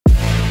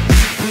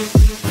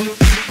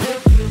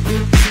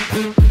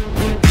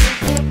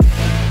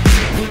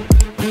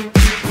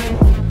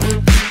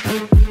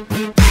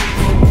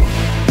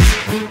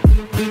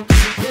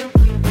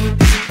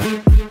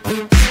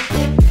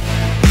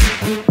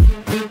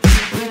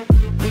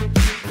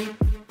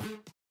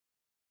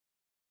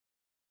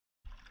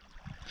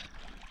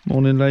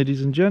Morning,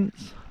 ladies and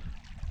gents.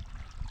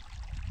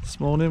 This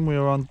morning we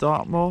are on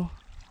Dartmoor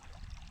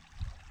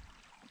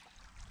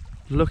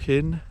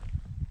looking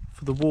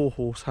for the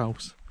Warhorse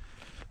house.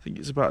 I think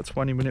it's about a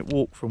 20-minute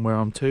walk from where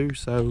I'm to,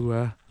 so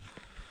we're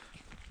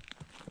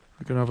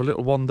going to have a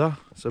little wander.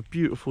 It's a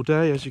beautiful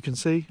day, as you can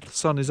see. The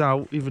sun is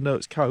out even though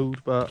it's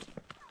cold, but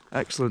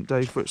excellent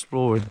day for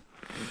exploring.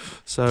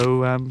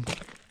 So I'm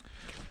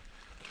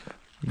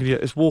going to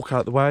get this walk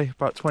out the way,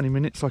 about 20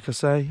 minutes like I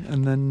say,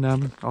 and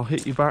then I'll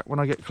hit you back when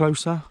I get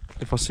closer.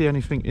 If I see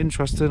anything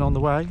interesting on the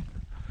way,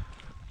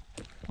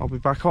 I'll be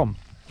back on.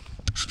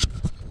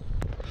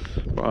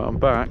 Right, I'm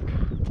back.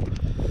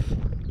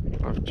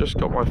 I've just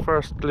got my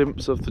first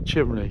glimpse of the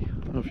chimney. I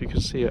don't know if you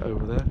can see it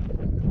over there.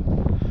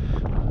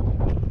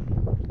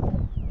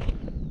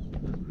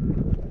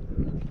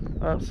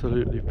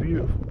 Absolutely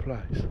beautiful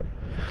place.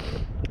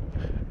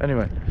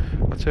 Anyway,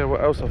 I'll tell you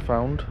what else I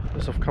found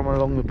as I've come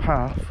along the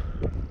path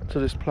to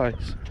this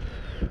place.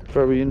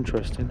 Very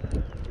interesting.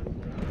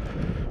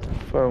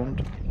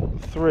 Found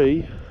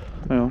three,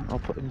 hang on, I'll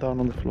put them down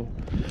on the floor.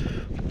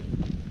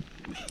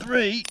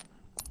 Three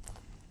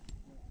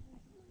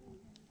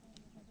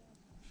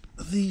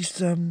of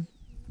these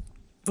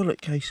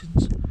bullet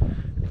casings.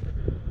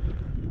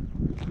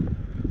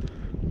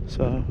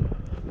 So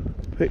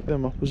pick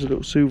them up as a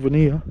little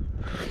souvenir.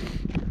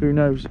 Who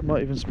knows, I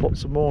might even spot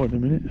some more in a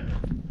minute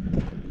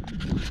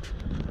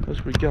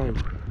as we go.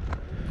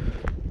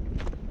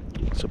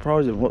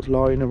 Surprising what's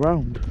lying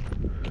around.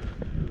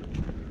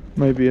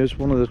 Maybe as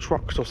one of the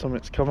trucks or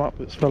something's come up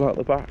that's fell out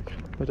the back.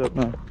 I don't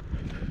know.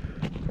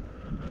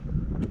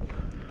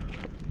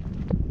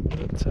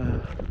 But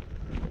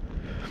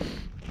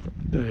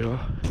there you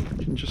are.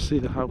 You can just see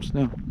the house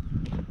now.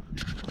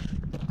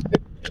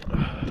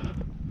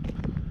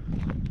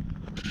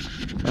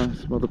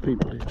 Some other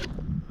people here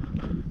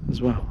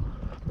as well.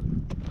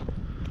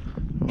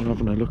 We're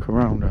having a look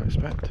around, I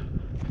expect.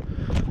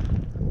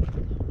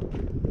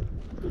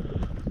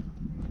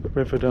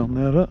 River down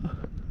there, look.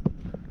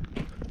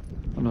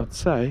 And I'd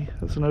say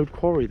there's an old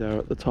quarry there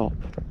at the top.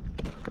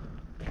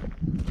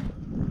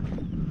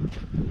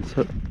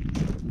 So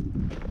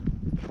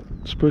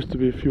supposed to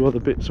be a few other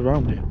bits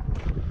around here.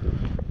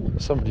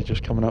 Somebody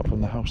just coming out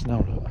from the house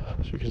now, look,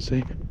 as you can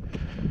see.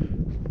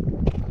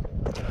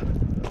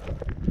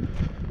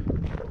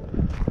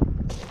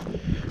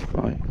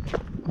 Right,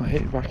 I'll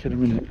hit you back in a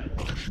minute.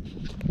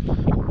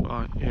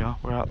 Right, yeah,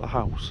 we're at the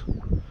house.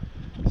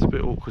 It's a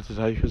bit awkward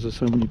today because there's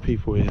so many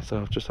people here,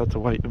 so I've just had to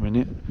wait a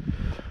minute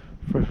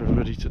for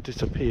everybody to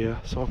disappear.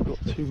 So I've got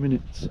 2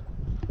 minutes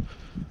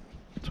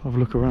to have a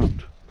look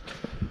around.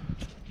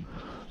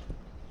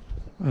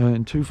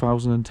 In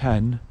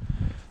 2010,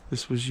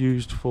 this was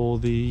used for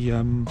the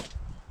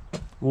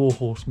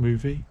Warhorse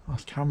movie.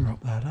 Nice camera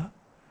up there, look.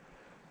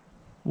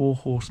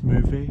 Warhorse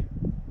movie.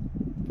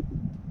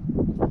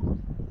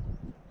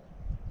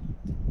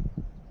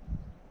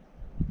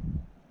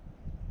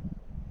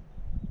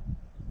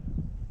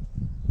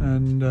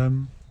 And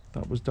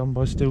that was done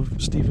by Steven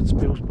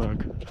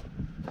Spielberg.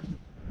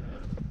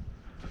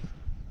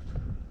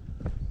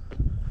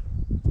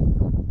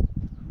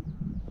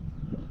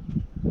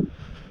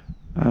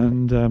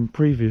 And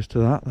previous to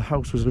that, the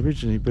house was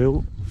originally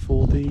built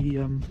for the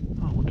I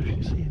wonder if you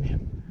can see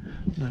him.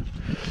 No,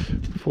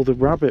 for the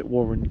rabbit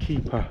warren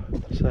keeper.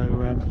 So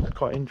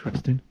quite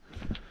interesting.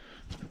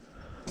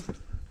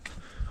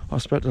 I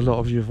expect a lot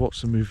of you have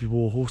watched the movie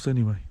Warhorse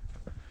anyway.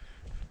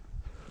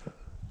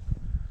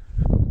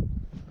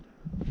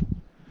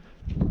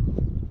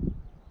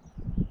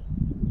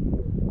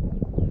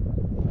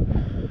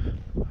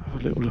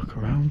 Little look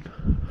around.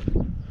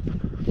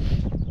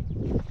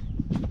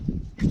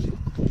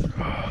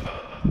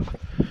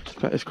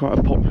 But it's quite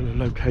a popular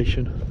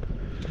location.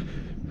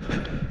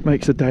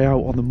 Makes a day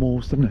out on the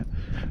moors, doesn't it?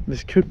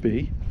 This could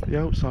be the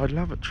outside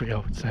lavatory, I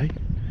would say,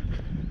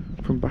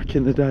 from back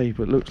in the day,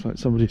 but looks like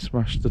somebody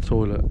smashed the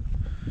toilet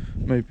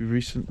maybe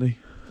recently.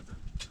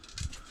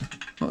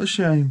 What a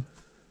shame.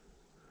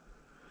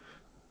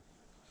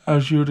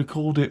 As you would have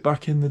called it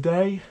back in the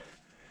day,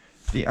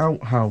 the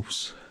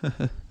outhouse.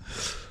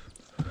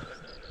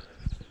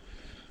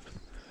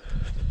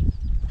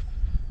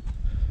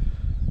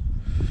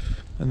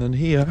 And then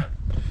here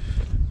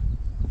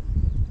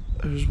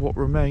is what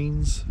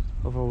remains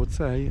of, I would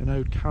say, an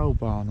old cow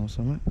barn or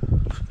something.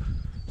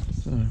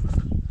 So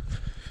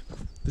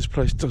this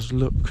place does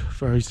look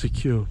very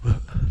secure,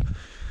 but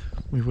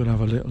we will have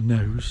a little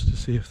nose to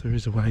see if there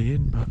is a way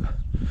in. But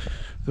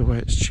the way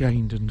it's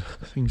chained and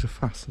things are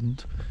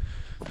fastened,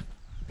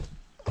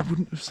 I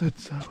wouldn't have said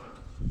so.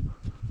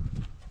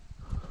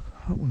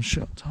 That one's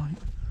shut tight.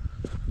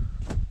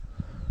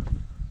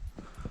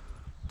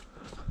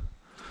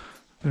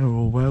 They're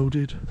all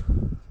welded.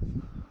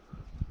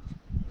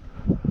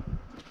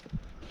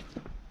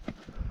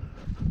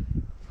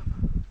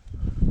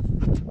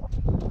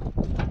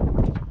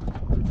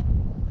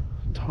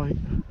 Tight.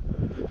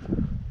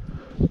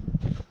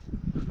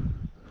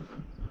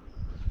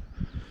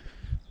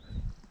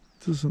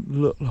 Doesn't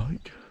look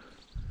like,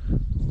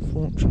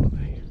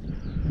 unfortunately,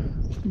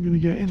 I'm going to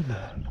get in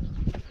there.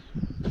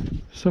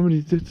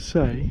 somebody did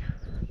say,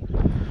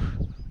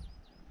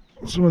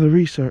 some of the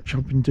research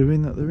I've been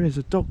doing, that there is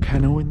a dog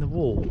kennel in the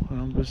wall,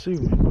 and I'm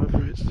presuming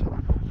whether it's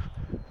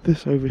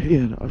this over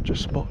here that I've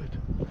just spotted.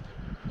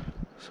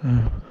 So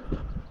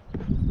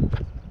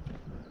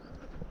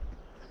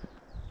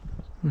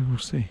we will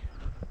see.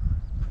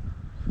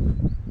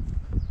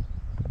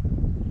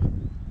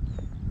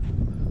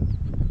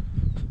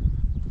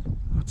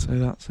 I'd say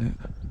that's it.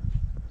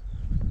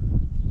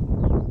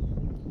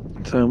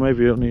 So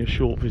maybe only a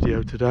short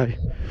video today.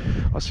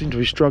 I seem to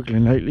be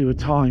struggling lately with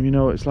time, you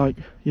know. It's like,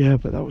 yeah,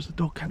 but that was the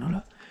dog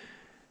kennel.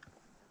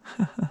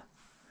 Yeah,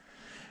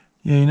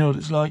 you know what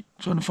it's like,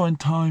 trying to find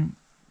time,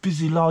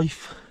 busy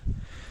life,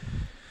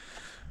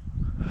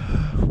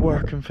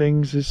 work and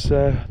things, is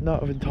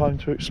not having time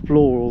to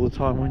explore all the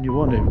time when you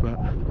want to. But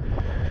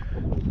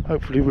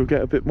hopefully we'll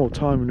get a bit more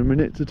time in a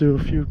minute to do a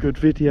few good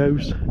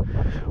videos.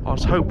 I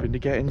was hoping to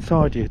get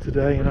inside here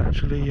today and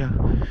actually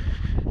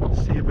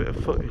see a bit of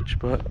footage,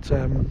 but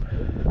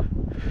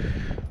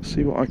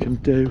see what I can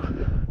do.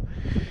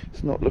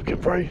 It's not looking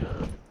very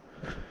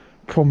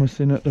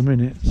promising at the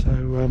minute, so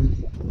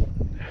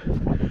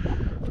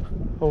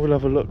I will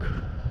have a look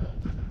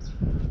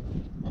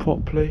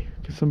properly,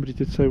 because somebody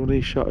did say one of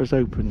these shutters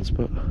opens,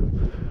 but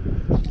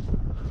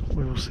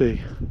we will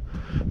see.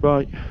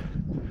 Right,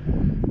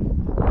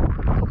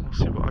 I'll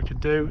see what I can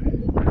do.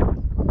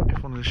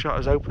 If one of the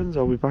shutters opens,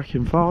 I'll be back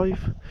in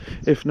 5.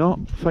 If not,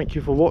 thank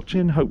you for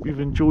watching. Hope you've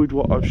enjoyed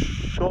what I've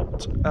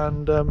shot,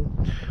 and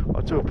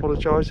I do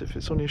apologise if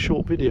it's only a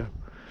short video.